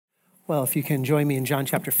Well, if you can join me in John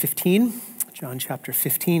chapter 15. John chapter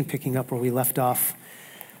 15, picking up where we left off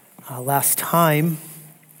last time.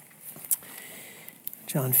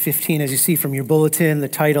 John 15, as you see from your bulletin, the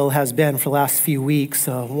title has been for the last few weeks,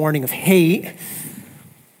 a warning of hate.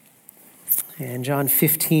 And John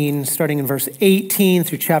 15, starting in verse 18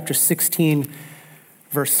 through chapter 16,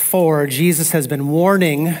 verse 4, Jesus has been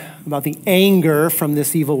warning about the anger from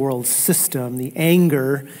this evil world system, the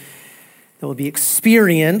anger that will be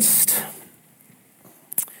experienced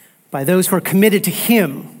by those who are committed to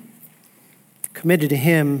him,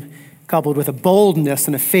 coupled with a boldness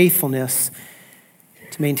and a faithfulness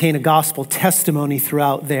to maintain a gospel testimony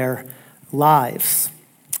throughout their lives.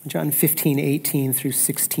 John 15, 18 through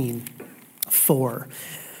 16, 4.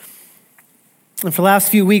 And for the last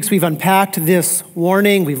few weeks, we've unpacked this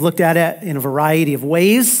warning. We've looked at it in a variety of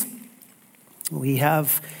ways. We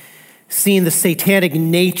have seen the satanic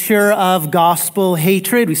nature of gospel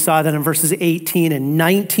hatred. We saw that in verses 18 and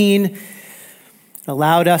 19. It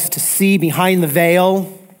allowed us to see behind the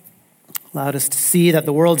veil, allowed us to see that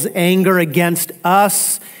the world's anger against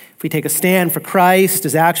us, if we take a stand for Christ,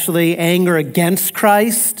 is actually anger against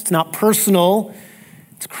Christ. It's not personal,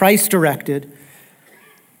 it's Christ-directed.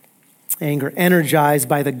 Anger energized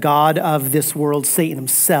by the God of this world, Satan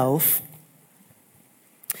himself.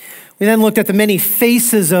 We then looked at the many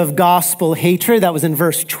faces of gospel hatred. That was in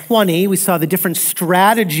verse 20. We saw the different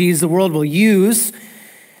strategies the world will use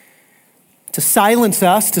to silence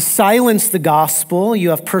us, to silence the gospel. You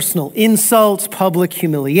have personal insults, public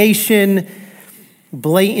humiliation,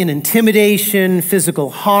 blatant intimidation, physical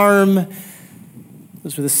harm.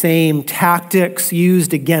 Those were the same tactics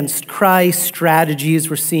used against Christ, strategies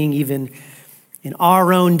we're seeing even in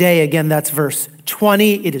our own day. Again, that's verse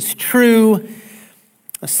 20. It is true.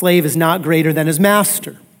 A slave is not greater than his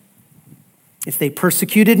master. If they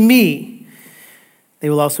persecuted me,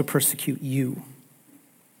 they will also persecute you.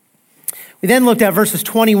 We then looked at verses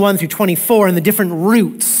 21 through 24 and the different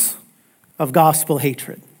roots of gospel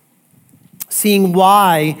hatred, seeing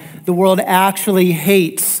why the world actually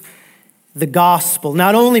hates the gospel,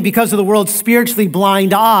 not only because of the world's spiritually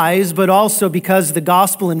blind eyes, but also because the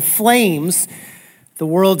gospel inflames the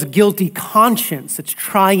world's guilty conscience it's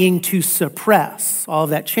trying to suppress. All of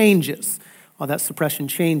that changes. All that suppression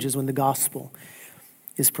changes when the gospel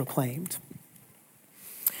is proclaimed.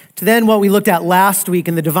 To then what we looked at last week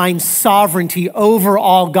in the divine sovereignty over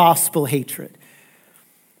all gospel hatred.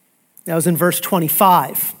 That was in verse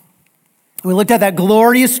 25. We looked at that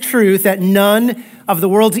glorious truth that none of the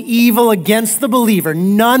world's evil against the believer,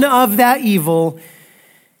 none of that evil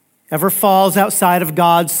ever falls outside of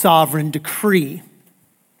God's sovereign decree.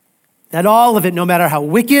 That all of it, no matter how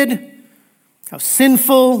wicked, how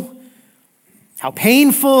sinful, how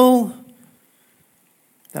painful,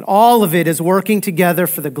 that all of it is working together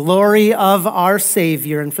for the glory of our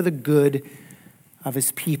Savior and for the good of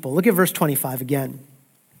his people. Look at verse 25 again.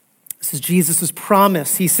 This is Jesus'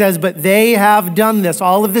 promise. He says, but they have done this,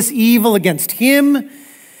 all of this evil against him,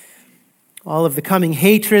 all of the coming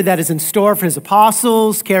hatred that is in store for his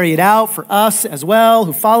apostles, carry it out for us as well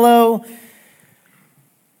who follow.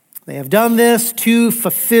 They have done this to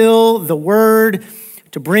fulfill the word,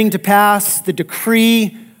 to bring to pass the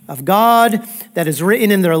decree of God that is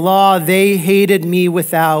written in their law. They hated me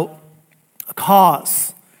without a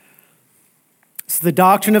cause. It's the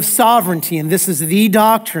doctrine of sovereignty, and this is the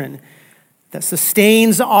doctrine that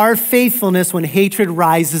sustains our faithfulness when hatred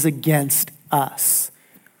rises against us.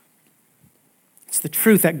 It's the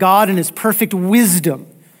truth that God in his perfect wisdom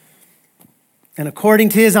and according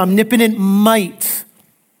to his omnipotent might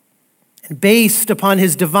and based upon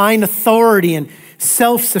his divine authority and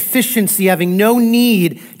self-sufficiency, having no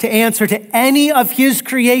need to answer to any of his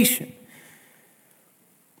creation,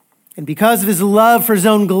 and because of his love for his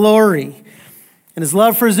own glory and his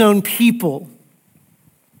love for his own people,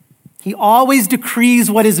 he always decrees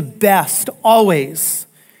what is best, always.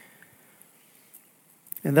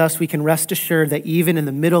 And thus we can rest assured that even in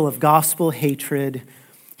the middle of gospel hatred,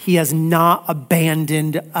 he has not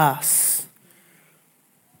abandoned us,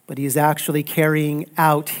 but he is actually carrying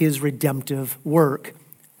out his redemptive work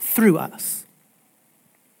through us.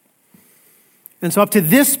 And so up to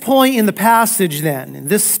this point in the passage then, in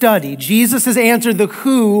this study, Jesus has answered the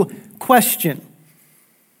who question.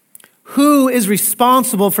 Who is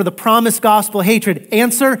responsible for the promised gospel hatred?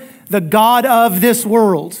 Answer, the God of this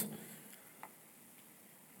world.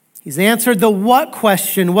 He's answered the what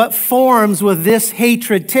question. What forms will this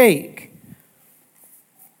hatred take?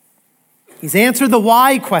 He's answered the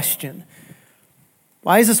why question.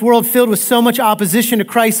 Why is this world filled with so much opposition to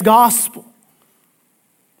Christ's gospel?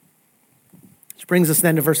 Which brings us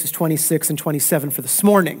then to verses 26 and 27 for this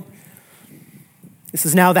morning. This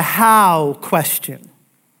is now the how question.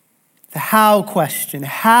 The how question.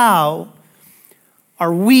 How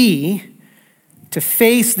are we to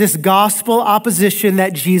face this gospel opposition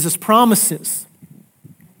that Jesus promises?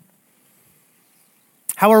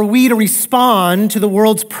 How are we to respond to the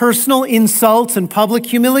world's personal insults and public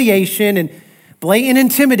humiliation and blatant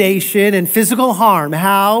intimidation and physical harm?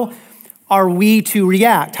 How are we to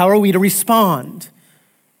react? How are we to respond?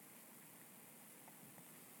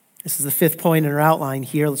 This is the fifth point in our outline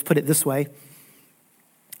here. Let's put it this way.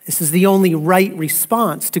 This is the only right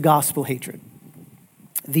response to gospel hatred.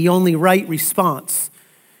 The only right response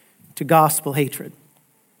to gospel hatred.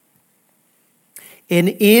 And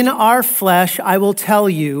in our flesh, I will tell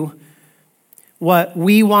you what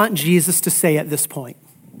we want Jesus to say at this point.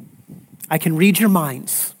 I can read your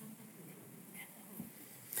minds.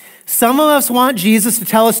 Some of us want Jesus to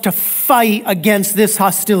tell us to fight against this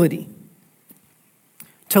hostility,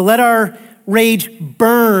 to let our rage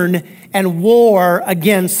burn and war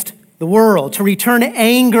against the world, to return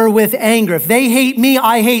anger with anger. If they hate me,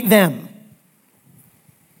 I hate them.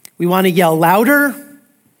 We want to yell louder.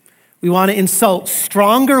 We want to insult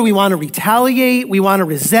stronger. We want to retaliate. We want to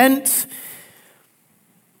resent.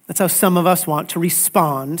 That's how some of us want to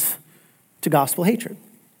respond to gospel hatred.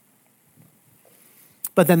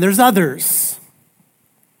 But then there's others.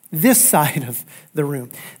 This side of the room.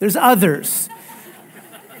 There's others.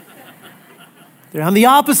 They're on the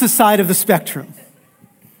opposite side of the spectrum.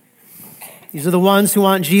 These are the ones who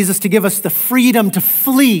want Jesus to give us the freedom to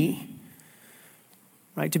flee,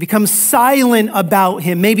 right? To become silent about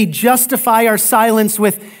him, maybe justify our silence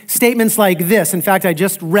with statements like this. In fact, I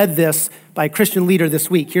just read this by a Christian leader this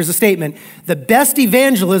week. Here's a statement. The best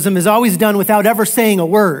evangelism is always done without ever saying a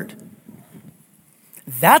word.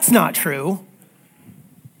 That's not true.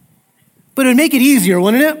 But it would make it easier,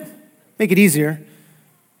 wouldn't it? Make it easier.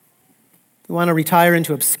 We want to retire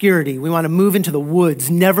into obscurity. We want to move into the woods,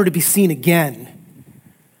 never to be seen again.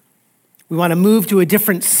 We want to move to a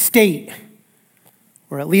different state,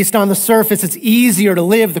 or at least on the surface, it's easier to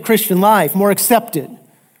live the Christian life, more accepted.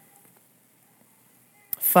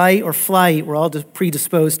 Fight or flight, we're all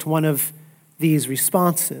predisposed to one of these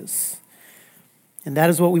responses. And that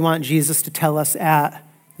is what we want Jesus to tell us at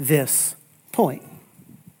this point.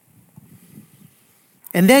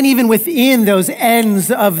 And then even within those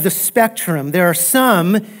ends of the spectrum, there are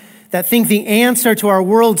some that think the answer to our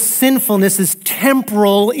world's sinfulness is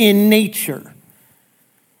temporal in nature.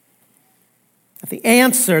 That the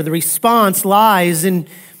answer, the response lies in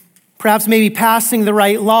perhaps maybe passing the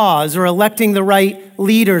right laws or electing the right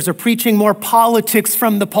leaders or preaching more politics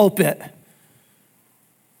from the pulpit.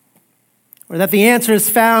 Or that the answer is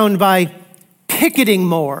found by picketing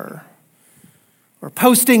more or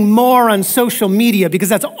posting more on social media because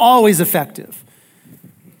that's always effective.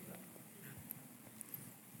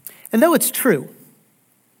 And though it's true,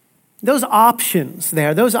 those options,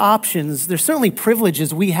 they're certainly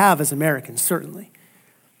privileges we have as Americans, certainly.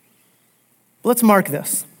 But let's mark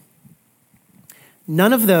this.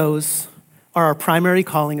 None of those are our primary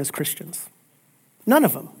calling as Christians. None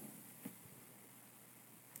of them.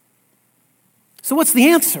 So what's the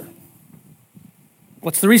answer?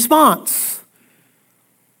 What's the response?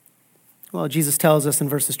 Well, Jesus tells us in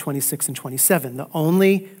verses 26 and 27, the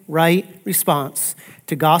only right response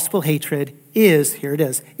to gospel hatred is, here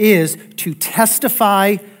it is to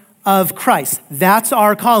testify of Christ. That's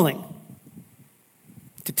our calling.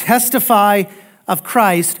 To testify of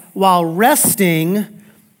Christ while resting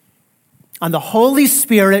on the Holy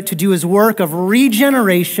Spirit to do his work of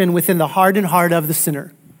regeneration within the hardened heart of the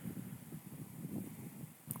sinner.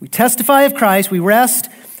 We testify of Christ, we rest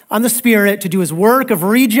on the Spirit to do his work of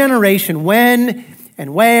regeneration when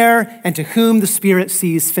and where and to whom the Spirit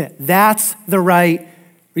sees fit. That's the right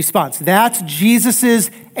response. That's Jesus'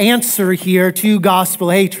 answer here to gospel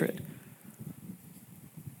hatred.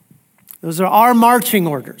 Those are our marching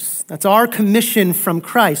orders. That's our commission from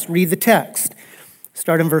Christ. Read the text.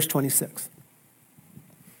 Start in verse 26.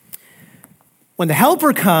 When the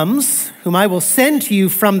Helper comes, whom I will send to you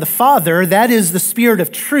from the Father, that is the Spirit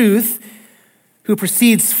of truth, who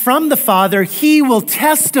proceeds from the Father, he will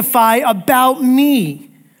testify about me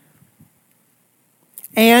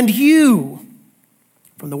and you.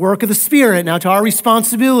 From the work of the Spirit, now to our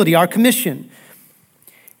responsibility, our commission.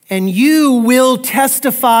 And you will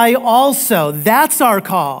testify also. That's our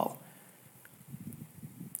call.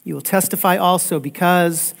 You will testify also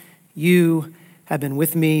because you have been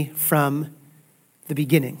with me from the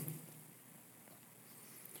beginning.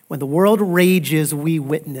 When the world rages, we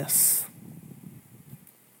witness.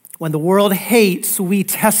 When the world hates, we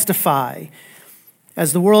testify.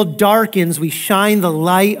 As the world darkens, we shine the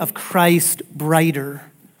light of Christ brighter.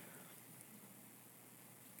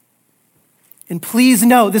 And please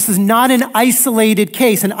note, this is not an isolated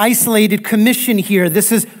case, an isolated commission here.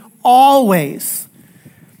 This is always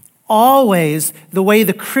the way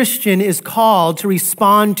the Christian is called to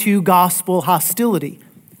respond to gospel hostility.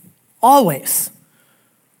 Always.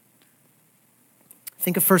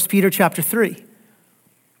 Think of 1 Peter chapter 3.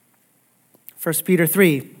 1 Peter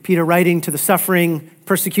 3, Peter writing to the suffering,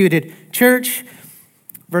 persecuted church.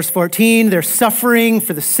 Verse 14, they're suffering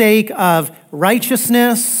for the sake of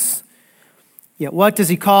righteousness. Yet what does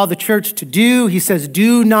he call the church to do? He says,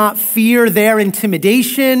 do not fear their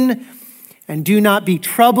intimidation and do not be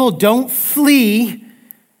troubled. Don't flee.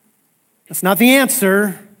 That's not the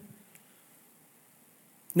answer.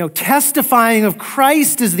 No, testifying of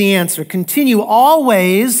Christ is the answer. Continue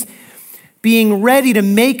always being ready to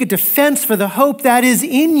make a defense for the hope that is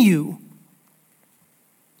in you.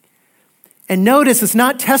 And notice it's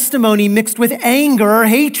not testimony mixed with anger or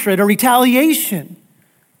hatred or retaliation.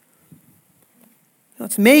 No,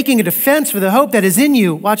 it's making a defense for the hope that is in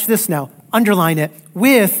you. Watch this now. Underline it.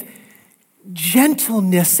 With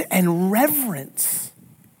gentleness and reverence.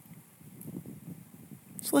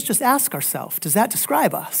 So let's just ask ourselves, does that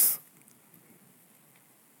describe us?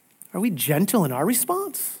 Are we gentle in our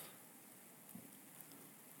response?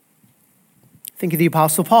 Think of the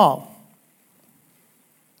Apostle Paul.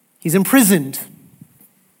 He's imprisoned.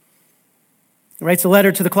 He writes a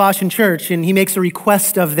letter to the Colossian church and he makes a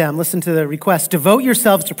request of them. Listen to the request. Devote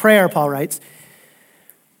yourselves to prayer, Paul writes,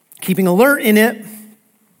 keeping alert in it.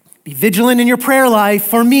 Be vigilant in your prayer life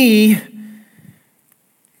for me.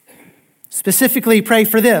 Specifically, pray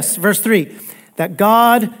for this. Verse 3, that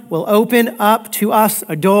God will open up to us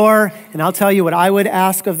a door. And I'll tell you what I would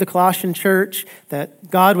ask of the Colossian church, that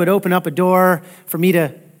God would open up a door for me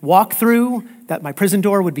to walk through, that my prison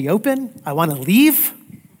door would be open. I want to leave.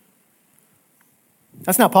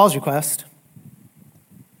 That's not Paul's request.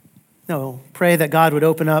 No, pray that God would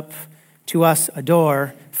open up to us a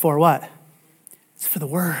door for what? It's for the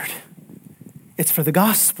word. It's for the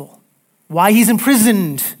gospel. Why he's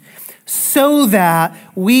imprisoned, so that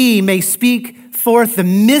we may speak forth the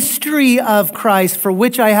mystery of Christ, for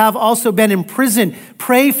which I have also been imprisoned.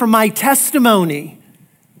 Pray for my testimony.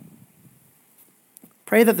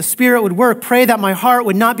 Pray that the Spirit would work. Pray that my heart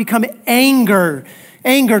would not become angered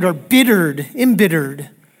or embittered.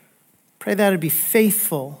 Pray that it would be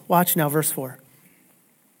faithful. Watch now, verse 4.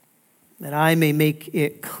 That I may make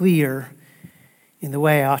it clear in the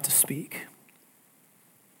way I ought to speak.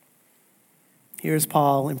 Here's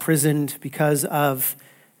Paul imprisoned because of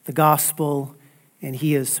the gospel, and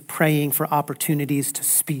he is praying for opportunities to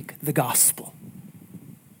speak the gospel.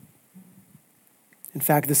 In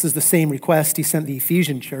fact, this is the same request he sent the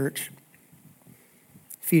Ephesian church.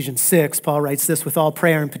 Ephesians 6, Paul writes this, with all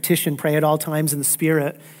prayer and petition, pray at all times in the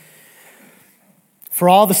Spirit. For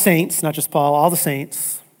all the saints, not just Paul, all the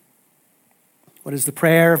saints. What is the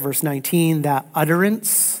prayer? Verse 19, that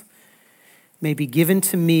utterance may be given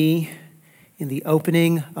to me in the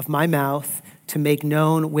opening of my mouth to make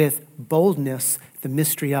known with boldness the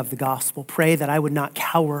mystery of the gospel. Pray that I would not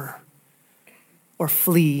cower or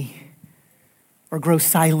flee or grow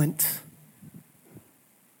silent.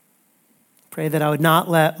 Pray that I would not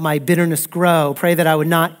let my bitterness grow. Pray that I would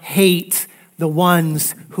not hate the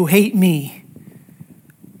ones who hate me.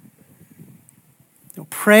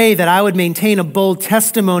 Pray that I would maintain a bold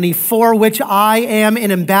testimony for which I am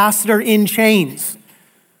an ambassador in chains.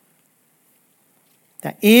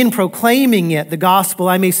 That in proclaiming it, the gospel,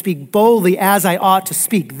 I may speak boldly as I ought to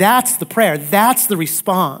speak. That's the prayer. That's the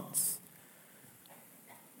response.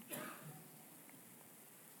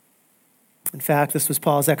 In fact, this was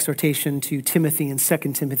Paul's exhortation to Timothy in 2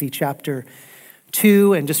 Timothy chapter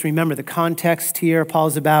 2. And just remember the context here.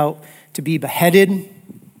 Paul's about to be beheaded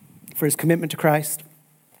for his commitment to Christ.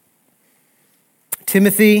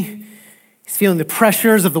 Timothy, he's feeling the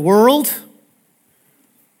pressures of the world.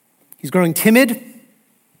 He's growing timid,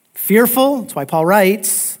 fearful. That's why Paul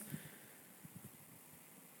writes.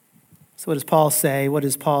 So what does Paul say? What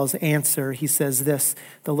is Paul's answer? He says this,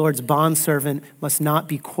 the Lord's bondservant must not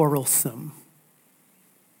be quarrelsome.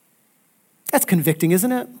 That's convicting,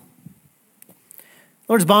 isn't it? The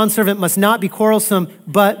Lord's bondservant must not be quarrelsome,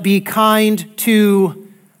 but be kind to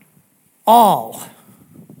all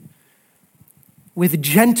with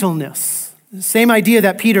gentleness. Same idea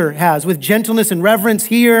that Peter has, with gentleness and reverence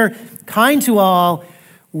here, kind to all,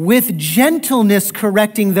 with gentleness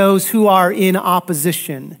correcting those who are in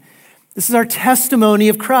opposition. This is our testimony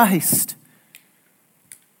of Christ.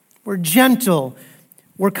 We're gentle.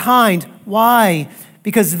 We're kind. Why?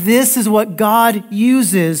 because this is what God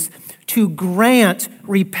uses to grant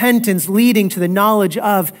repentance leading to the knowledge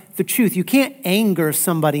of the truth. You can't anger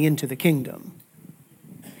somebody into the kingdom.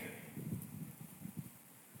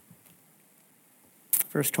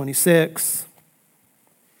 Verse 26,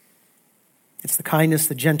 it's the kindness,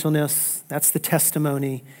 the gentleness, that's the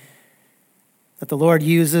testimony that the Lord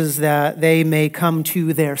uses that they may come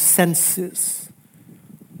to their senses.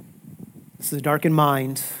 This is a darkened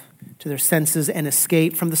mind, to their senses and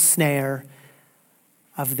escape from the snare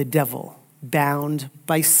of the devil, bound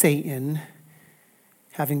by Satan,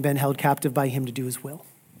 having been held captive by him to do his will.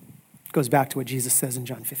 It goes back to what Jesus says in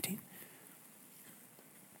John 15.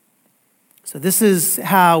 So this is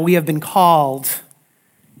how we have been called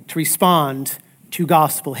to respond to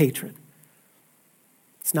gospel hatred.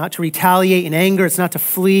 It's not to retaliate in anger. It's not to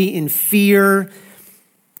flee in fear,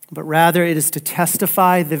 but rather it is to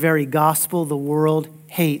testify the very gospel the world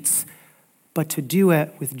hates, but to do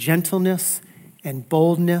it with gentleness and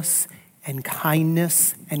boldness and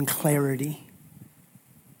kindness and clarity.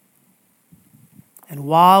 And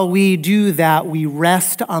while we do that, we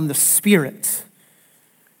rest on the Spirit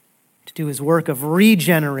to do his work of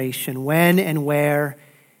regeneration when and where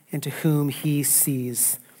and to whom he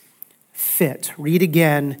sees fit. Read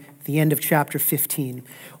again the end of chapter 15.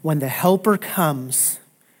 When the Helper comes,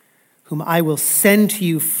 whom I will send to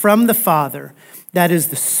you from the Father, that is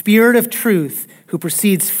the Spirit of truth, who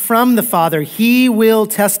proceeds from the Father, he will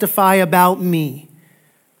testify about me.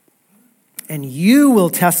 And you will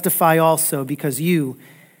testify also, because you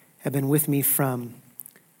have been with me from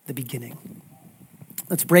the beginning.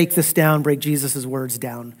 Let's break this down, break Jesus' words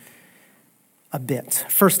down a bit.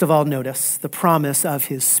 First of all, notice the promise of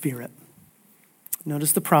his Spirit.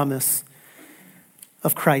 Notice the promise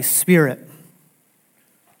of Christ's Spirit.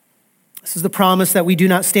 This is the promise that we do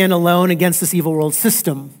not stand alone against this evil world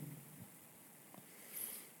system.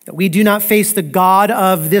 That we do not face the God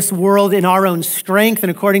of this world in our own strength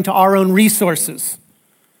and according to our own resources.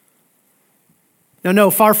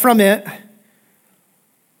 No, far from it.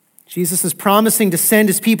 Jesus is promising to send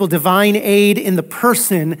his people divine aid in the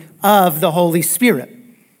person of the Holy Spirit.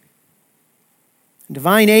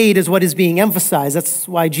 Divine aid is what is being emphasized. That's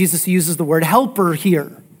why Jesus uses the word helper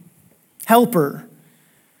here. Helper.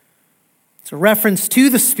 It's a reference to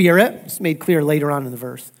the Spirit. It's made clear later on in the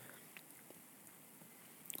verse.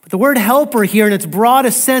 But the word helper here, in its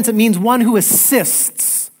broadest sense, it means one who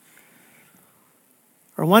assists,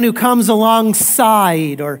 or one who comes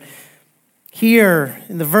alongside, or here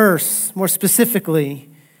in the verse, more specifically,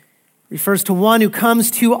 refers to one who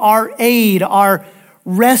comes to our aid, our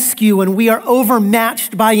rescue when we are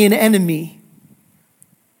overmatched by an enemy.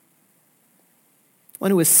 One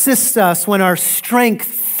who assists us when our strength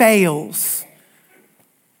fails.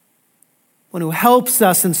 One who helps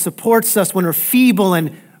us and supports us when we're feeble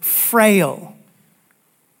and frail.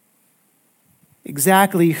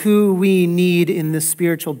 Exactly who we need in this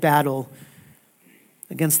spiritual battle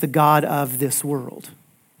against the God of this world.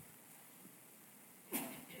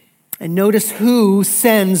 And notice who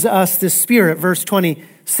sends us this Spirit. Verse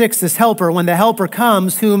 26, this helper. When the helper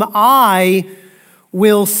comes, whom I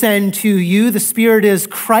will send to you. The Spirit is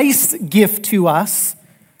Christ's gift to us.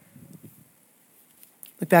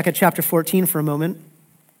 Look back at chapter 14 for a moment.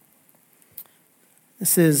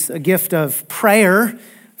 This is a gift of prayer.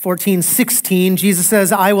 14:16, Jesus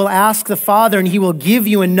says, I will ask the Father, and he will give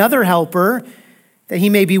you another helper, that he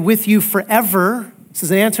may be with you forever. This is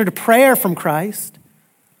an answer to prayer from Christ.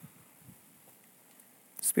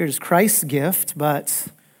 The Spirit is Christ's gift, but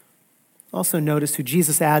also notice who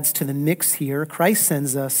Jesus adds to the mix here. Christ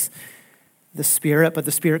sends us the Spirit, but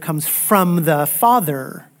the Spirit comes from the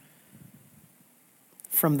Father.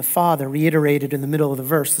 From the Father, reiterated in the middle of the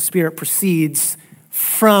verse. The Spirit proceeds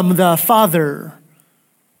from the Father.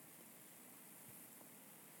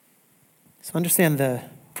 So understand the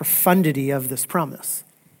profundity of this promise.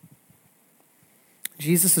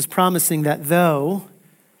 Jesus is promising that though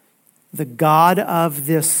the God of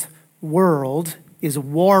this world is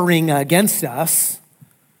warring against us,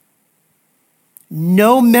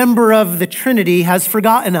 no member of the Trinity has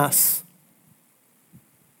forgotten us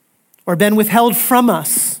or been withheld from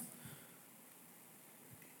us.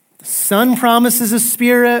 The Son promises a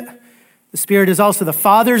Spirit. The Spirit is also the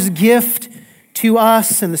Father's gift to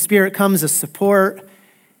us, and the Spirit comes as support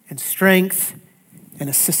and strength and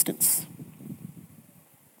assistance.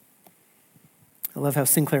 I love how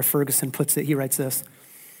Sinclair Ferguson puts it. He writes this: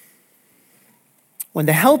 when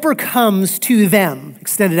the Helper comes to them,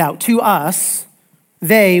 extended out to us,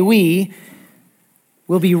 we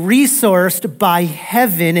will be resourced by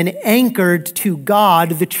heaven and anchored to God,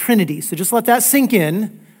 the Trinity. So just let that sink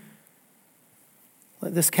in.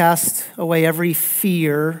 Let this cast away every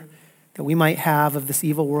fear that we might have of this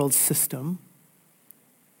evil world system.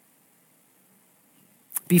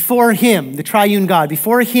 Before him, the triune God,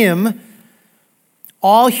 before him,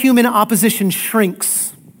 all human opposition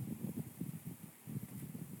shrinks.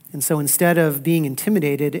 And so instead of being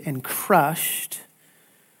intimidated and crushed,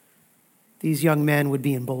 these young men would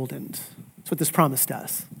be emboldened. That's what this promise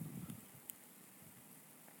does.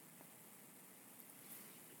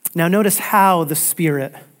 Now notice how the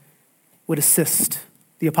Spirit would assist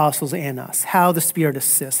the apostles and us, how the Spirit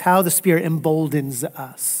assists, how the Spirit emboldens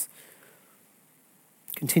us.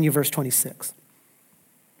 Continue verse 26.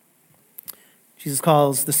 Jesus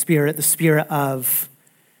calls the Spirit of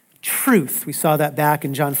truth. We saw that back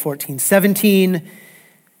in John 14:17.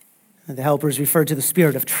 The helpers referred to the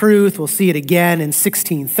Spirit of truth. We'll see it again in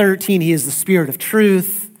 16:13. He is the Spirit of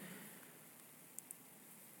truth.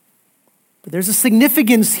 But there's a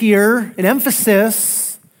significance here, an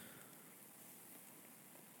emphasis.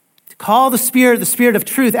 To call the Spirit of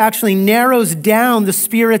truth actually narrows down the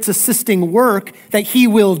Spirit's assisting work that he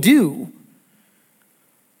will do.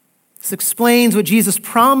 This explains what Jesus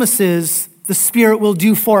promises the Spirit will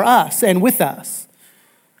do for us and with us.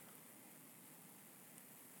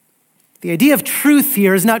 The idea of truth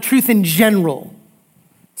here is not truth in general.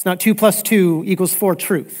 It's not 2 + 2 = 4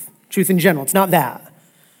 truth. Truth in general, it's not that.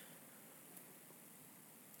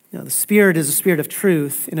 No, the Spirit is a Spirit of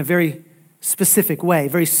truth in a very specific way,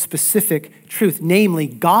 very specific truth, namely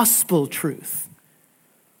gospel truth.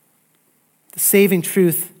 The saving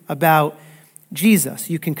truth about Jesus.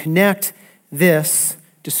 You can connect this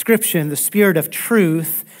description, the Spirit of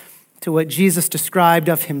truth, to what Jesus described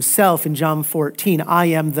of himself in John 14. I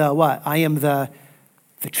am the what? I am the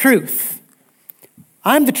truth.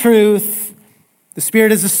 I'm the truth. The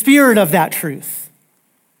Spirit is the Spirit of that truth.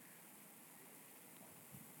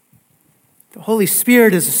 The Holy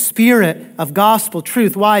Spirit is a spirit of gospel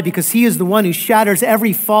truth. Why? Because he is the one who shatters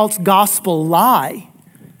every false gospel lie.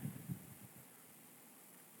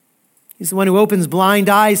 He's the one who opens blind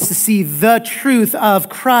eyes to see the truth of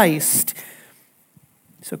Christ.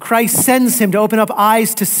 So Christ sends him to open up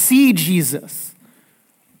eyes to see Jesus.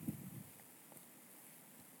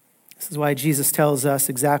 This is why Jesus tells us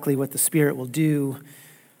exactly what the Spirit will do.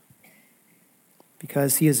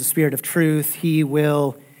 Because he is the Spirit of truth, he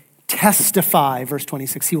will testify, verse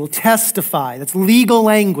 26. He will testify. That's legal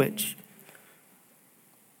language.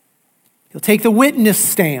 He'll take the witness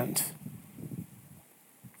stand.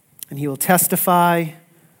 And he will testify.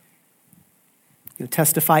 He'll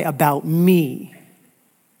testify about me.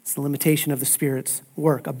 It's the limitation of the Spirit's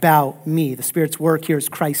work, about me. The Spirit's work here is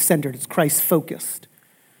Christ-centered. It's Christ-focused.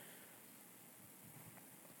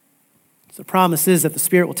 So the promise is that the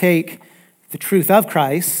Spirit will take the truth of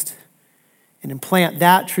Christ and implant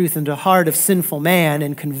that truth into the heart of sinful man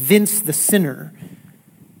and convince the sinner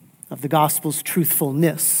of the gospel's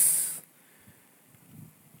truthfulness.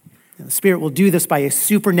 And the Spirit will do this by a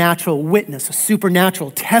supernatural witness, a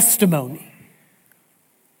supernatural testimony.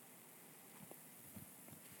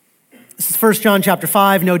 This is 1 John chapter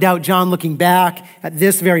 5. No doubt John looking back at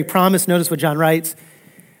this very promise. Notice what John writes.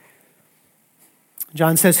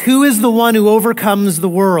 John says, who is the one who overcomes the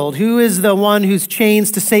world? Who is the one whose chains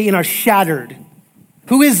to Satan are shattered?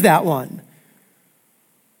 Who is that one?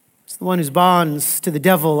 It's the one whose bonds to the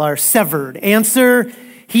devil are severed. Answer,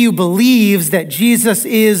 he who believes that Jesus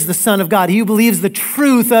is the Son of God. He who believes the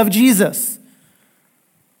truth of Jesus.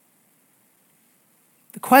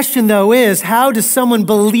 The question, though, is how does someone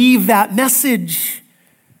believe that message?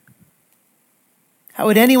 How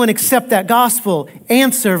would anyone accept that gospel?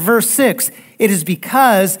 Answer, verse 6. It is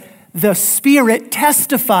because the Spirit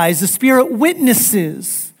testifies, the Spirit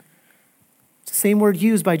witnesses. It's the same word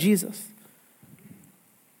used by Jesus.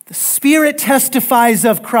 The Spirit testifies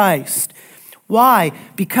of Christ. Why?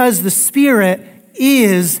 Because the Spirit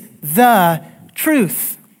is the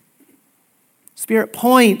truth. The Spirit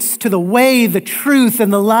points to the way, the truth,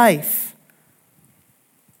 and the life.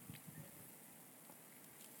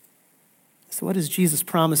 So what is Jesus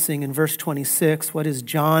promising in verse 26? What is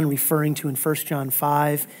John referring to in 1 John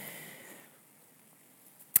 5?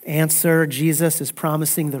 Answer, Jesus is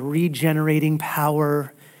promising the regenerating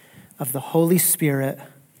power of the Holy Spirit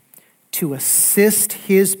to assist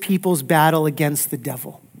his people's battle against the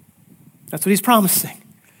devil. That's what he's promising.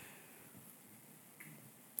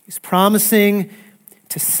 He's promising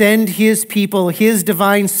to send his people, his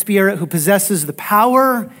divine Spirit who possesses the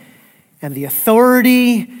power and the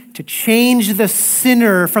authority to change the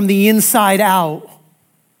sinner from the inside out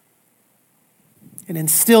and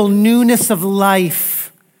instill newness of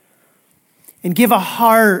life and give a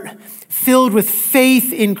heart filled with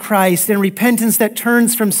faith in Christ and repentance that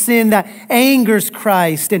turns from sin that angers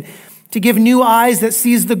Christ, and to give new eyes that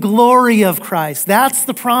sees the glory of Christ. That's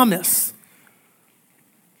the promise.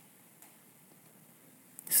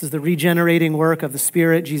 This is the regenerating work of the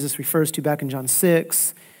Spirit Jesus refers to back in John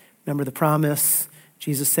 6. Remember the promise?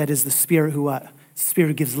 Jesus said is the Spirit who what? The Spirit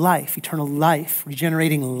who gives life, eternal life,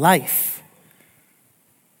 regenerating life.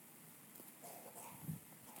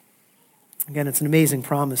 Again, it's an amazing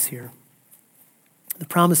promise here. The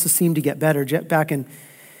promises seem to get better. Back in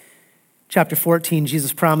chapter 14,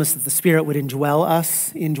 Jesus promised that the Spirit would indwell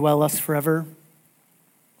us forever.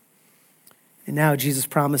 And now Jesus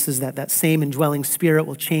promises that that same indwelling Spirit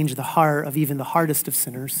will change the heart of even the hardest of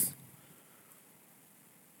sinners.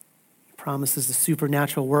 He promises the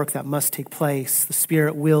supernatural work that must take place. The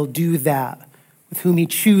Spirit will do that with whom he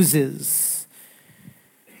chooses.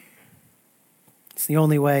 It's the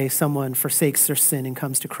only way someone forsakes their sin and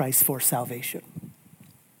comes to Christ for salvation.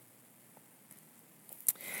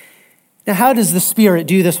 Now, how does the Spirit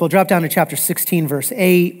do this? We'll drop down to chapter 16, verse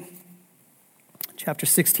 8. Chapter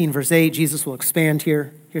 16, verse 8, Jesus will expand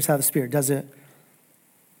here. Here's how the Spirit does it.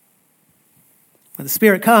 When the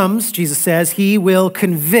Spirit comes, Jesus says, he will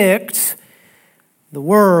convict the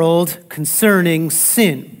world concerning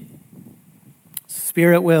sin. The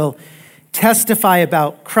Spirit will testify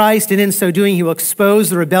about Christ, and in so doing, he will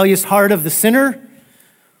expose the rebellious heart of the sinner.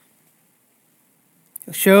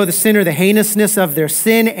 He'll show the sinner the heinousness of their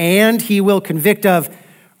sin, and he will convict of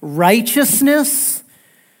righteousness.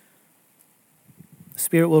 The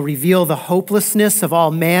Spirit will reveal the hopelessness of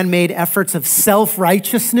all man-made efforts of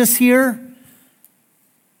self-righteousness here.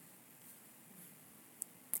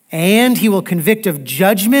 And he will convict of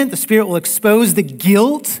judgment. The Spirit will expose the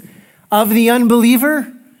guilt of the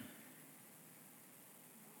unbeliever.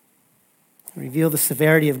 Reveal the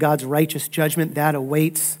severity of God's righteous judgment that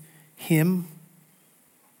awaits him.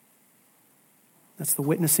 That's the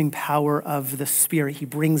witnessing power of the Spirit. He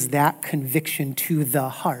brings that conviction to the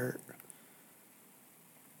heart.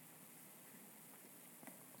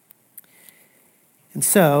 And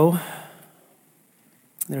so,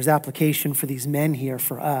 there's application for these men here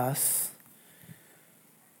for us.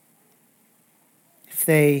 If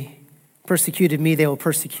they persecuted me, they will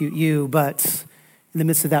persecute you, but in the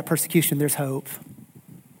midst of that persecution, there's hope.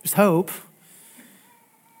 There's hope.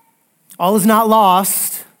 All is not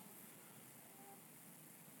lost.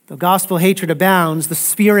 Though gospel hatred abounds, the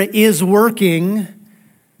Spirit is working.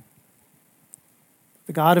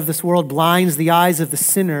 The God of this world blinds the eyes of the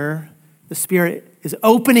sinner. The Spirit is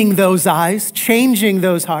opening those eyes, changing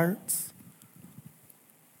those hearts.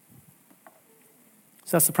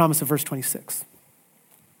 So that's the promise of verse 26.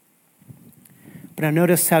 But now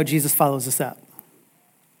notice how Jesus follows this up.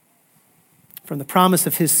 From the promise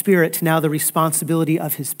of his Spirit to now the responsibility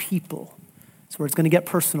of his people. That's where it's going to get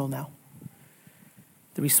personal now.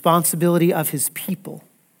 The responsibility of his people.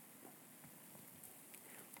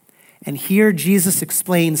 And here Jesus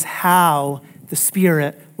explains how the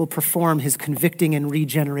Spirit will perform his convicting and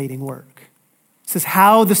regenerating work. It says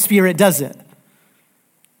how the Spirit does it.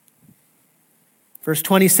 Verse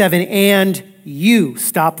 27, and you,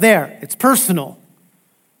 stop there. It's personal.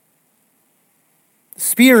 The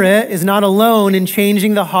Spirit is not alone in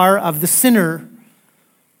changing the heart of the sinner.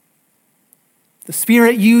 The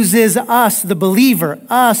Spirit uses us, the believer,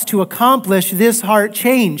 us, to accomplish this heart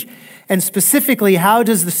change. And specifically, how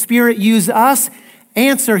does the Spirit use us?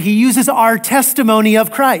 Answer, he uses our testimony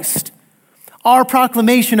of Christ, our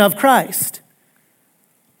proclamation of Christ.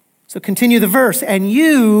 So continue the verse, and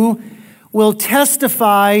you will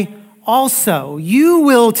testify also. You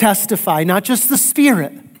will testify, not just the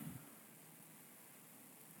Spirit.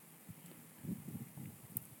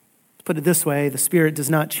 To put it this way, the Spirit does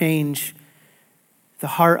not change the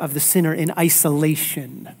heart of the sinner in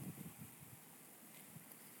isolation.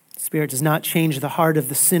 Spirit does not change the heart of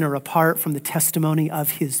the sinner apart from the testimony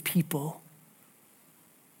of his people.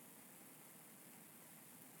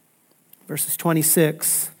 Verse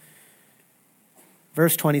 26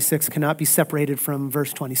 cannot be separated from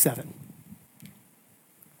verse 27.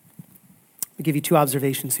 I'll give you two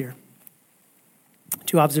observations here.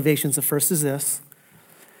 Two observations. The first is this.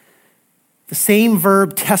 The same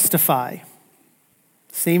verb testify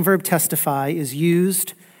is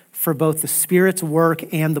used for both the Spirit's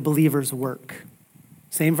work and the believer's work.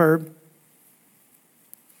 Same verb.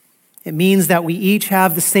 It means that we each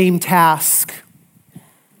have the same task.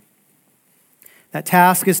 That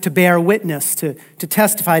task is to bear witness, to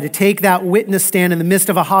testify, to take that witness stand in the midst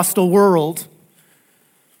of a hostile world.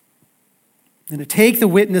 And to take the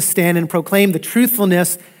witness stand and proclaim the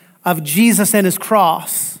truthfulness of Jesus and his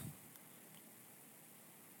cross.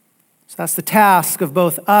 So that's the task of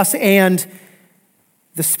both us and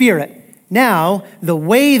the Spirit. Now, the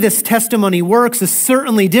way this testimony works is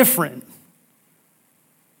certainly different,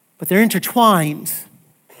 but they're intertwined.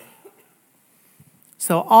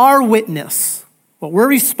 So our witness, what we're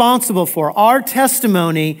responsible for, our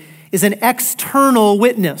testimony is an external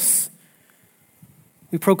witness.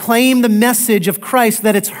 We proclaim the message of Christ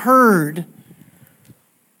that it's heard,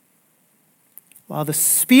 while the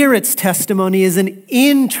Spirit's testimony is an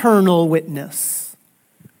internal witness,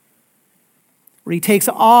 where he takes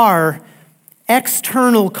our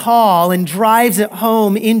external call and drives it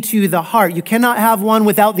home into the heart. You cannot have one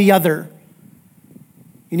without the other.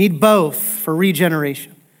 You need both for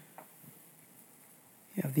regeneration.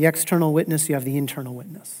 You have the external witness, you have the internal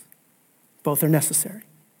witness. Both are necessary.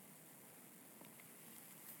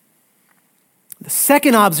 The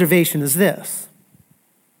second observation is this.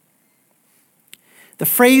 The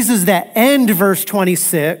phrases that end verse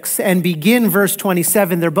 26 and begin verse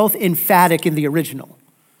 27, they're both emphatic in the original.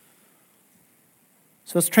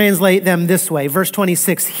 So let's translate them this way. Verse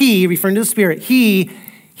 26, he, referring to the Spirit, he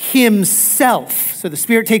himself. So the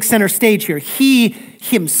Spirit takes center stage here. He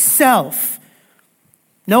himself,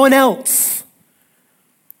 no one else,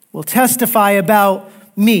 will testify about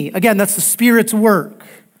me. Again, that's the Spirit's work.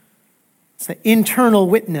 It's that internal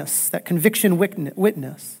witness, that conviction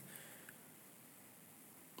witness.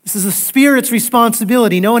 This is the Spirit's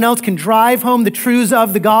responsibility. No one else can drive home the truths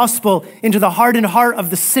of the gospel into the hardened heart of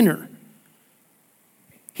the sinner.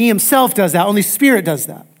 He himself does that. Only Spirit does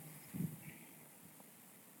that.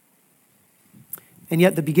 And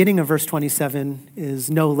yet the beginning of verse 27 is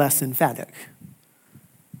no less emphatic.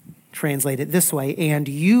 Translate it this way, and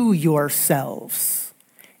you yourselves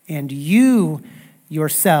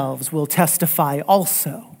will testify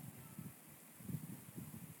also.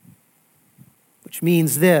 Which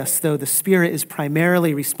means this, though the Spirit is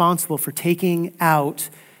primarily responsible for taking out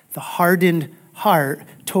the hardened heart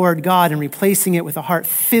toward God and replacing it with a heart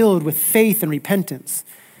filled with faith and repentance.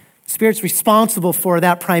 The Spirit's responsible for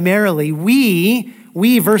that primarily.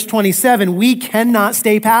 We, verse 27, we cannot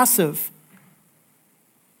stay passive.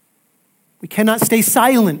 We cannot stay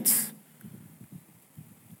silent.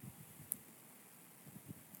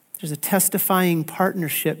 There's a testifying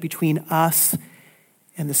partnership between us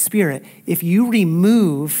and the Spirit. If you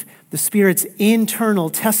remove the Spirit's internal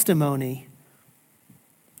testimony,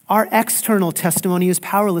 our external testimony is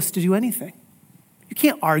powerless to do anything. You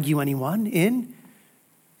can't argue anyone in.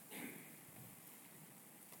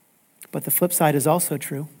 But the flip side is also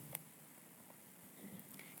true.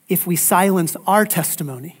 If we silence our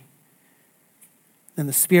testimony, then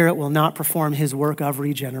the Spirit will not perform his work of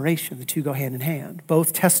regeneration. The two go hand in hand.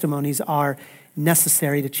 Both testimonies are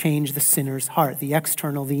necessary to change the sinner's heart, the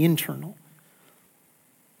external, the internal.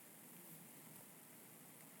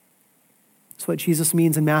 That's what Jesus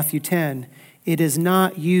means in Matthew 10. It is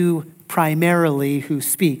not you primarily who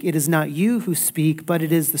speak. It is not you who speak, but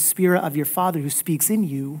it is the Spirit of your Father who speaks in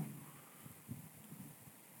you.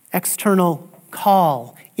 External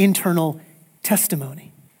call, internal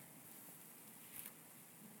testimony.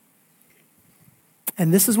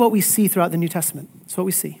 And this is what we see throughout the New Testament. It's what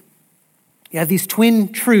we see. You have these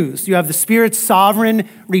twin truths. You have the Spirit's sovereign,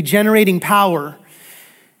 regenerating power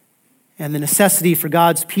and the necessity for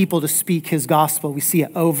God's people to speak his gospel. We see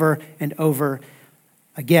it over and over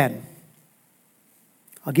again.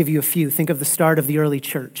 I'll give you a few. Think of the start of the early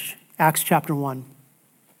church. Acts chapter 1.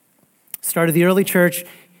 Start of the early church,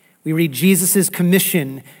 we read Jesus'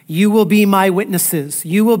 commission. You will be my witnesses.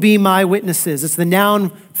 You will be my witnesses. It's the noun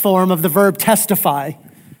form of the verb testify.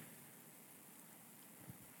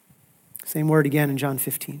 Same word again in John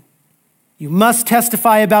 15. You must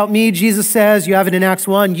testify about me, Jesus says. You have it in Acts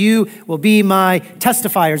 1. You will be my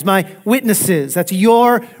testifiers, my witnesses. That's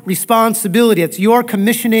your responsibility. It's your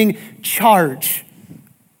commissioning charge.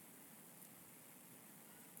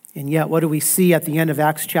 And yet, what do we see at the end of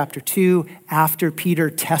Acts chapter 2? After Peter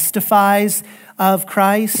testifies of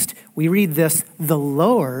Christ, we read this, the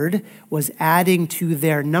Lord was adding to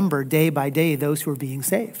their number day by day those who were being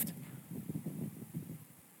saved.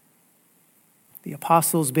 The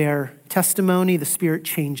apostles bear testimony, the Spirit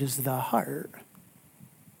changes the heart.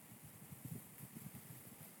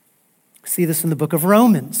 See this in the book of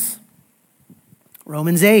Romans.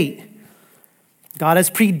 Romans 8. God has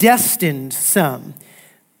predestined some.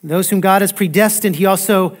 Those whom God has predestined, he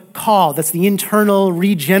also called. That's the internal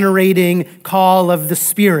regenerating call of the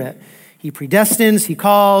Spirit. He predestines, he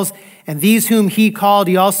calls, and these whom he called,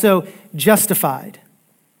 he also justified.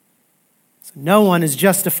 So no one is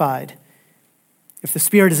justified if the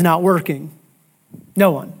Spirit is not working. No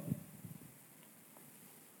one.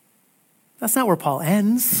 That's not where Paul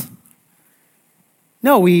ends.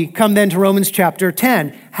 No, we come then to Romans chapter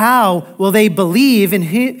 10. How will they believe in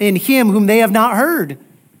him whom they have not heard?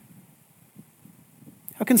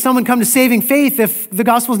 How can someone come to saving faith if the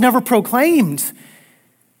gospel is never proclaimed?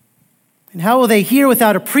 And how will they hear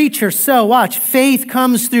without a preacher? So watch, faith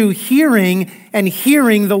comes through hearing, and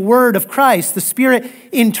hearing the word of Christ. The Spirit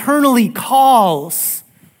internally calls,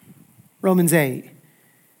 Romans 8.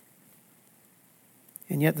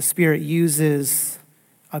 And yet the Spirit uses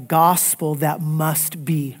a gospel that must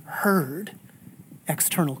be heard,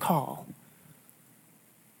 external call.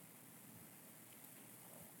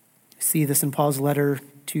 You see this in Paul's letter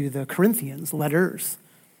to the Corinthians, letters.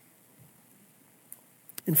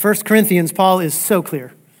 In 1 Corinthians, Paul is so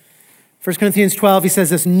clear. 1 Corinthians 12, he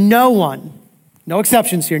says this, no one, no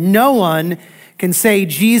exceptions here, no one can say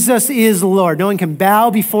Jesus is Lord. No one can bow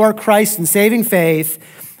before Christ in saving faith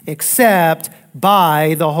except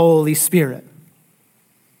by the Holy Spirit.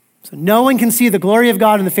 So no one can see the glory of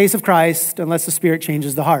God in the face of Christ unless the Spirit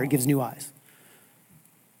changes the heart, gives new eyes.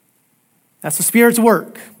 That's the Spirit's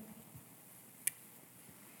work.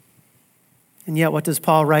 And yet, what does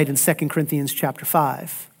Paul write in 2 Corinthians chapter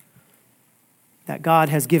 5? That God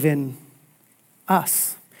has given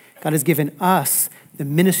us the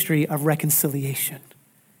ministry of reconciliation.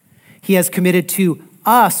 He has committed to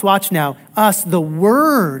us, watch now, us the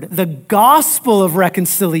word, the gospel of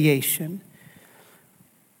reconciliation.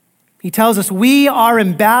 He tells us we are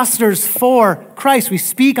ambassadors for Christ. We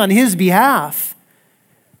speak on his behalf.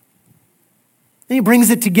 And he brings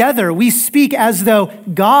it together. We speak as though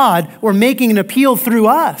God were making an appeal through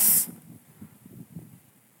us.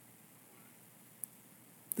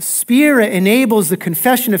 The Spirit enables the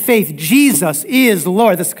confession of faith. Jesus is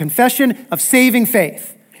Lord. That's the confession of saving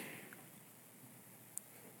faith.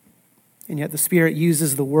 And yet the Spirit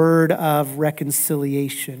uses the word of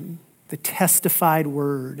reconciliation, the testified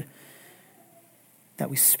word that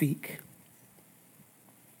we speak.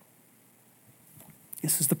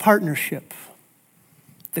 This is the partnership,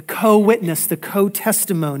 the co-witness, the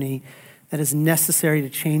co-testimony that is necessary to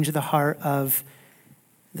change the heart of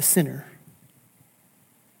the sinner.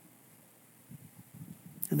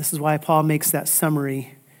 And this is why Paul makes that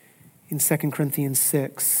summary in 2 Corinthians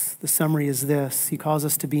 6. The summary is this. He calls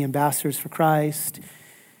us to be ambassadors for Christ.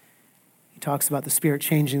 He talks about the Spirit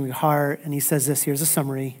changing the heart, and he says this, here's a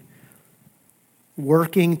summary.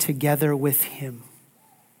 Working together with him.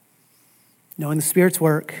 Knowing the Spirit's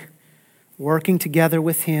work, working together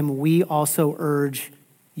with him, we also urge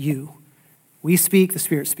you. We speak, the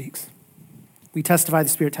Spirit speaks. We testify, the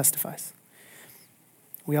Spirit testifies.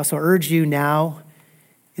 We also urge you, now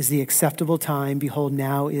is the acceptable time. Behold,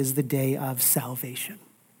 now is the day of salvation.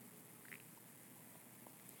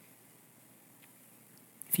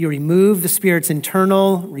 If you remove the Spirit's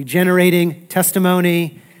internal, regenerating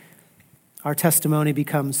testimony, our testimony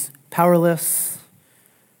becomes powerless.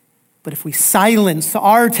 But if we silence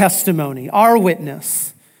our testimony, our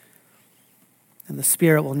witness, then the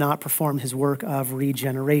Spirit will not perform his work of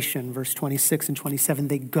regeneration. Verse 26 and 27,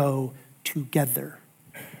 they go together.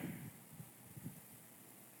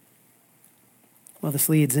 Well, this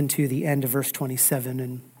leads into the end of verse 27.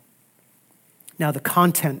 And now the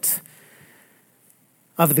content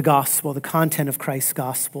of the gospel, the content of Christ's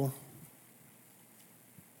gospel.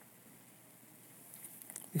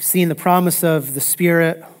 We've seen the promise of the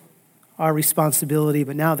Spirit, our responsibility,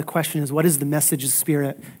 but now the question is, what is the message the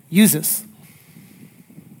Spirit uses?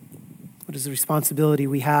 What is the responsibility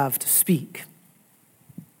we have to speak?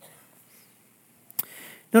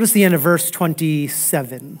 Notice the end of verse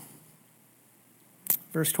 27.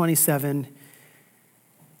 Verse 27,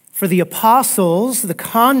 for the apostles, the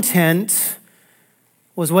content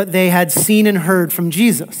was what they had seen and heard from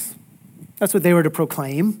Jesus. That's what they were to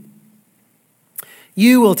proclaim.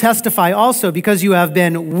 You will testify also because you have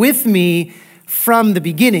been with me from the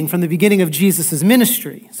beginning of Jesus'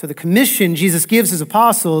 ministry. So the commission Jesus gives his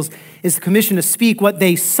apostles is the commission to speak what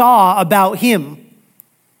they saw about him,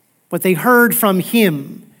 what they heard from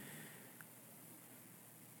him.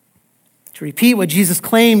 To repeat what Jesus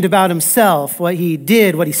claimed about himself, what he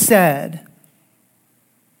did, what he said.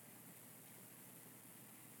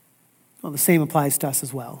 Well, the same applies to us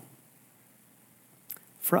as well.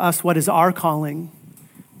 For us, what is our calling?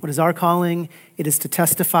 What is our calling? It is to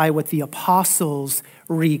testify what the apostles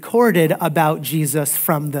recorded about Jesus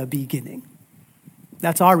from the beginning.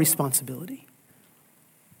 That's our responsibility.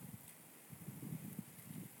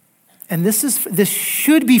 And this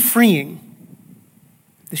should be freeing.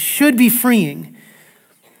 This should be freeing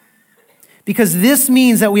because this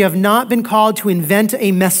means that we have not been called to invent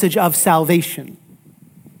a message of salvation.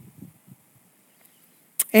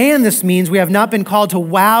 And this means we have not been called to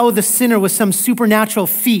wow the sinner with some supernatural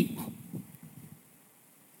feat.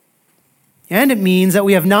 And it means that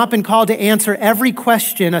we have not been called to answer every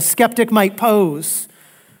question a skeptic might pose,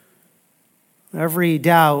 every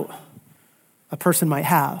doubt a person might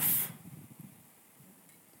have.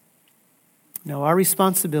 No, our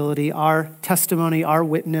responsibility, our testimony, our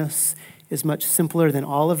witness is much simpler than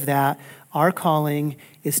all of that. Our calling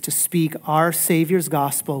is to speak our Savior's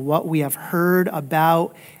gospel, what we have heard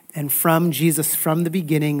about and from Jesus from the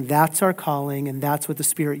beginning. That's our calling, and that's what the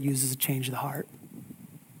Spirit uses to change the heart.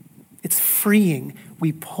 It's freeing.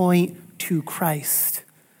 We point to Christ.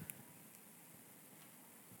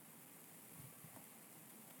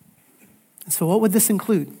 And so what would this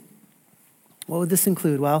include? What would this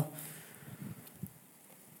include? Well,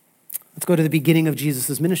 let's go to the beginning of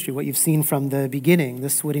Jesus' ministry, what you've seen from the beginning.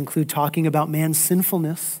 This would include talking about man's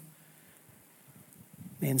sinfulness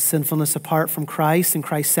apart from Christ and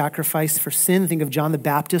Christ's sacrifice for sin. Think of John the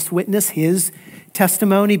Baptist's witness, his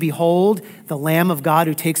testimony. Behold, the Lamb of God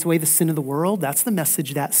who takes away the sin of the world. That's the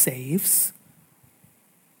message that saves.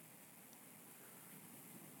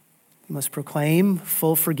 You must proclaim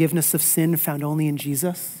full forgiveness of sin found only in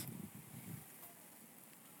Jesus.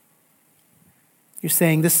 You're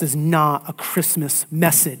saying this is not a Christmas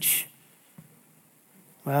message.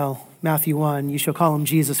 Well, Matthew 1, you shall call him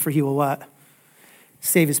Jesus, for he will what?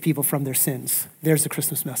 Save his people from their sins. There's the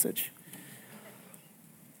Christmas message.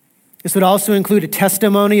 This would also include a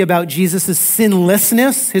testimony about Jesus'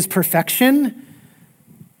 sinlessness, his perfection.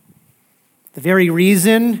 The very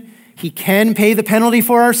reason he can pay the penalty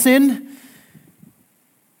for our sin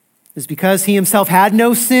is because he himself had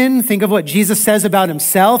no sin. Think of what Jesus says about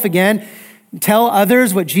himself. Again, tell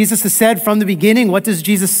others what Jesus has said from the beginning. What does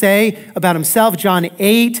Jesus say about himself? John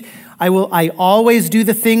 8, I always do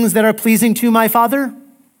the things that are pleasing to my Father.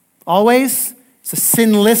 Always. It's the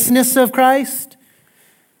sinlessness of Christ.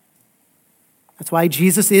 That's why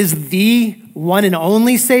Jesus is the one and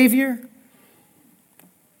only Savior.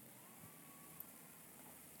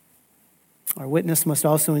 Our witness must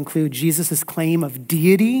also include Jesus' claim of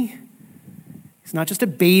deity. He's not just a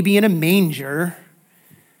baby in a manger.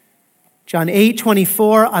 John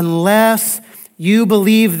 8:24, unless you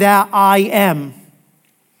believe that I am,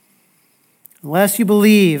 unless you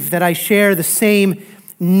believe that I share the same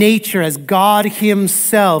nature as God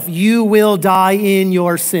himself, you will die in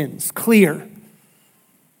your sins. Clear.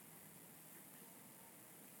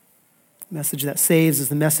 The message that saves is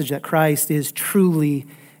the message that Christ is truly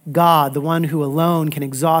God, the one who alone can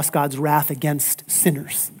exhaust God's wrath against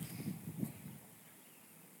sinners.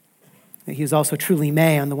 That he is also truly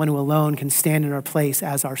man, the one who alone can stand in our place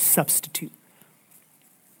as our substitute.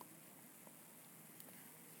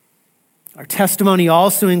 Our testimony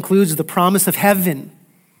also includes the promise of heaven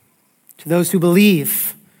to those who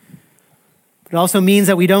believe. But it also means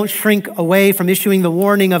that we don't shrink away from issuing the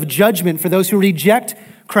warning of judgment for those who reject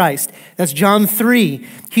Christ. That's John 3.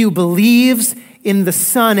 He who believes in the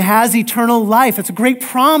Son has eternal life. That's a great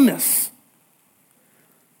promise.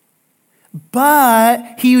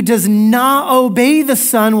 But he who does not obey the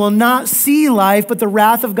Son will not see life, but the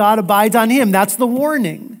wrath of God abides on him. That's the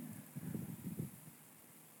warning.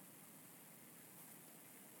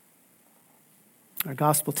 Our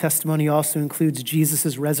gospel testimony also includes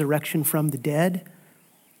Jesus' resurrection from the dead.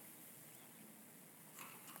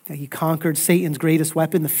 That he conquered Satan's greatest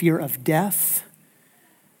weapon, the fear of death.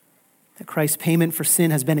 That Christ's payment for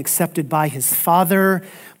sin has been accepted by his Father.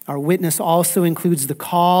 Our witness also includes the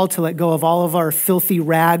call to let go of all of our filthy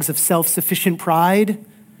rags of self-sufficient pride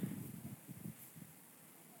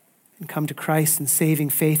and come to Christ in saving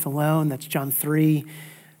faith alone. That's John 3.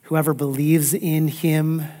 Whoever believes in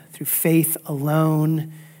him through faith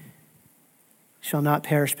alone shall not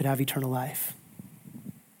perish but have eternal life.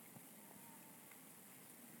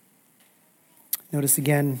 Notice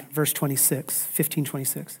again, verse 26,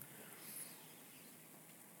 15:26.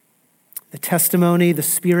 The testimony the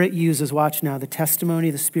Spirit uses, watch now, the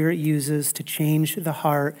testimony the Spirit uses to change the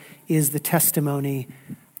heart is the testimony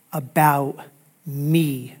about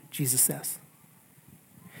me, Jesus says.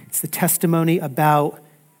 It's the testimony about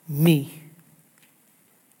me.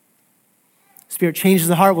 Spirit changes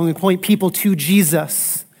the heart when we point people to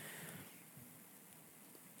Jesus.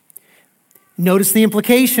 Notice the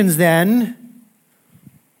implications then.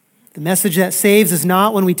 The message that saves is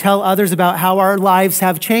not when we tell others about how our lives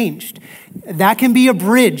have changed. That can be a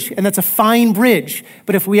bridge, and that's a fine bridge.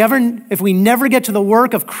 But if we never get to the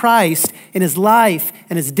work of Christ in his life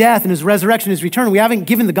and his death and his resurrection, his return, we haven't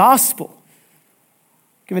given the gospel.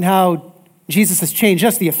 Given how Jesus has changed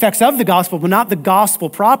us, the effects of the gospel, but not the gospel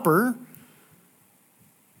proper.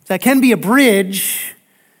 That can be a bridge,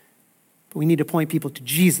 But we need to point people to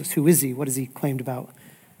Jesus. Who is he? What has he claimed about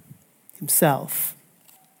himself?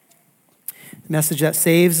 The message that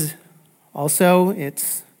saves, also,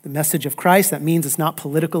 it's the message of Christ. That means it's not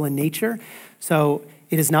political in nature. So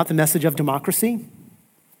it is not the message of democracy.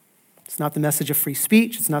 It's not the message of free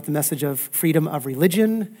speech. It's not the message of freedom of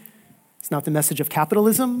religion. It's not the message of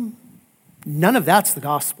capitalism. None of that's the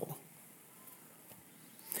gospel.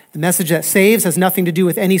 The message that saves has nothing to do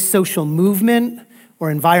with any social movement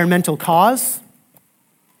or environmental cause.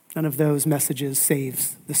 None of those messages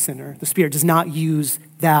saves the sinner. The Spirit does not use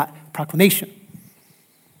that proclamation.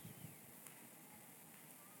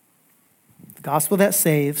 The gospel that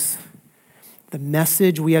saves, the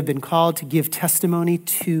message we have been called to give testimony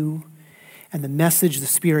to, and the message the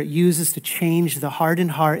Spirit uses to change the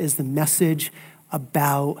hardened heart is the message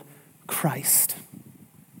about Christ.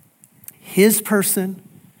 His person,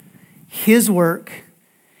 his work,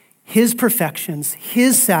 his perfections,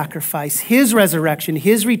 his sacrifice, his resurrection,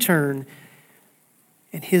 his return,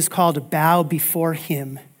 and his call to bow before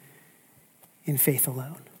him in faith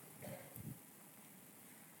alone.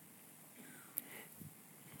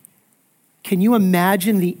 Can you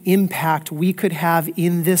imagine the impact we could have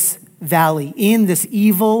in this valley, in this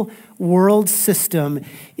evil world system,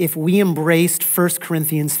 if we embraced 1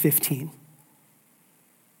 Corinthians 15?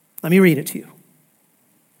 Let me read it to you.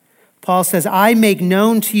 Paul says, I make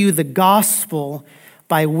known to you the gospel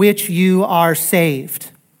by which you are saved.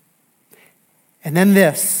 And then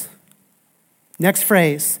this, next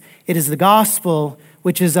phrase, it is the gospel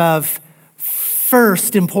which is of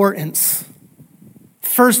first importance.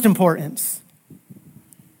 First importance.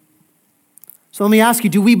 So let me ask you,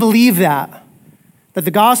 do we believe that? That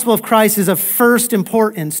the gospel of Christ is of first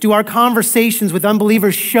importance? Do our conversations with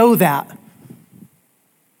unbelievers show that?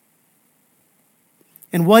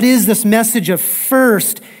 And what is this message of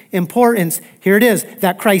first importance? Here it is,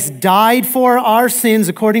 that Christ died for our sins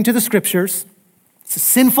according to the scriptures. It's the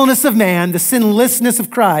sinfulness of man, the sinlessness of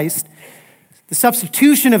Christ, the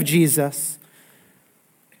substitution of Jesus,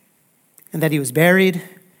 and that he was buried,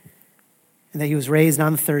 and that he was raised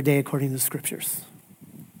on the third day according to the scriptures.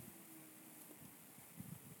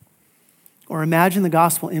 Or imagine the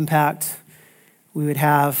gospel impact we would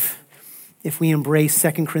have if we embrace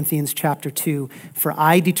 2 Corinthians chapter 2, for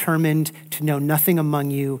I determined to know nothing among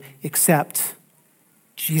you except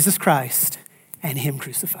Jesus Christ and him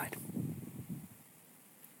crucified.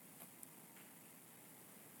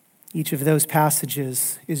 Each of those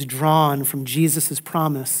passages is drawn from Jesus'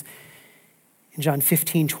 promise in John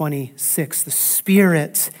 15:26. The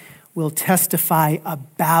Spirit will testify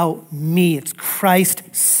about me. It's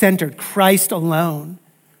Christ-centered, Christ alone.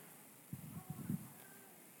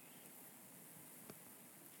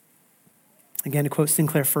 Again, to quote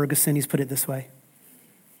Sinclair Ferguson, he's put it this way.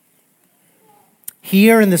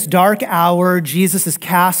 Here in this dark hour, Jesus is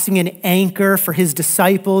casting an anchor for his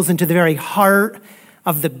disciples into the very heart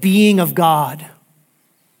of the being of God.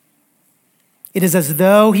 It is as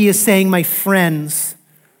though he is saying, my friends,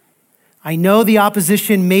 I know the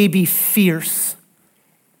opposition may be fierce,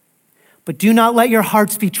 but do not let your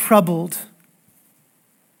hearts be troubled.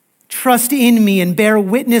 Trust in me and bear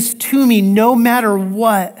witness to me no matter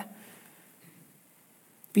what.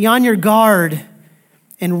 Be on your guard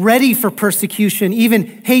and ready for persecution,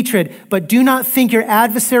 even hatred, but do not think your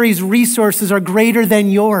adversary's resources are greater than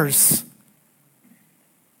yours.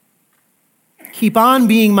 Keep on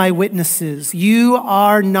being my witnesses. You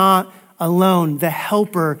are not alone. The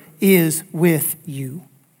helper is with you.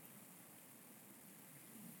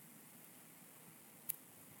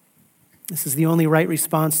 This is the only right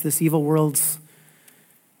response to this evil world's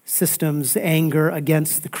system's anger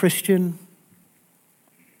against the Christian.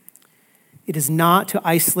 It is not to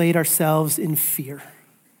isolate ourselves in fear.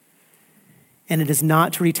 And it is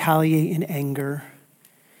not to retaliate in anger.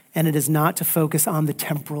 And it is not to focus on the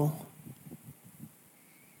temporal.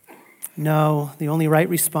 No, the only right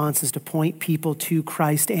response is to point people to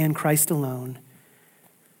Christ and Christ alone,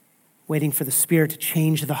 waiting for the Spirit to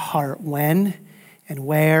change the heart when and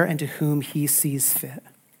where and to whom he sees fit.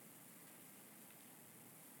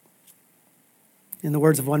 In the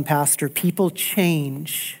words of one pastor, people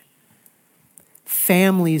change.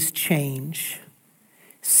 Families change,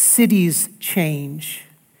 cities change,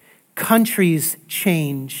 countries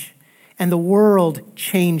change, and the world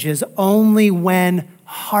changes only when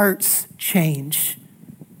hearts change.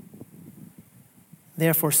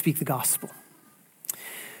 Therefore, speak the gospel.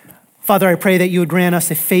 Father, I pray that you would grant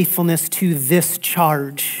us a faithfulness to this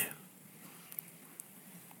charge,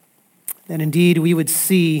 that indeed we would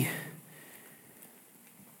see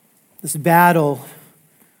this battle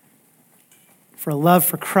for a love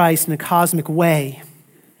for Christ in a cosmic way,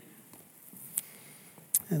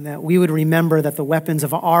 and that we would remember that the weapons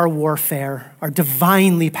of our warfare are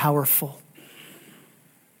divinely powerful,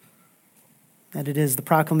 that it is the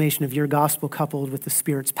proclamation of your gospel coupled with the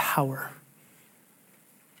Spirit's power.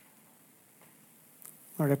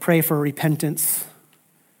 Lord, I pray for repentance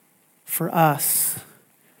for us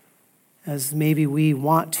as maybe we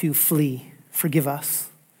want to flee, forgive us.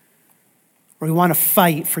 Or we want to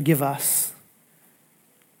fight, forgive us.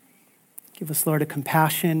 Give us, Lord, a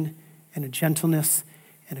compassion and a gentleness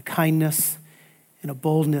and a kindness and a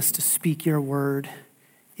boldness to speak your word,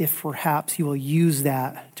 if perhaps you will use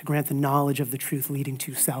that to grant the knowledge of the truth leading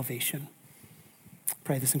to salvation. I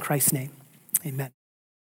pray this in Christ's name. Amen.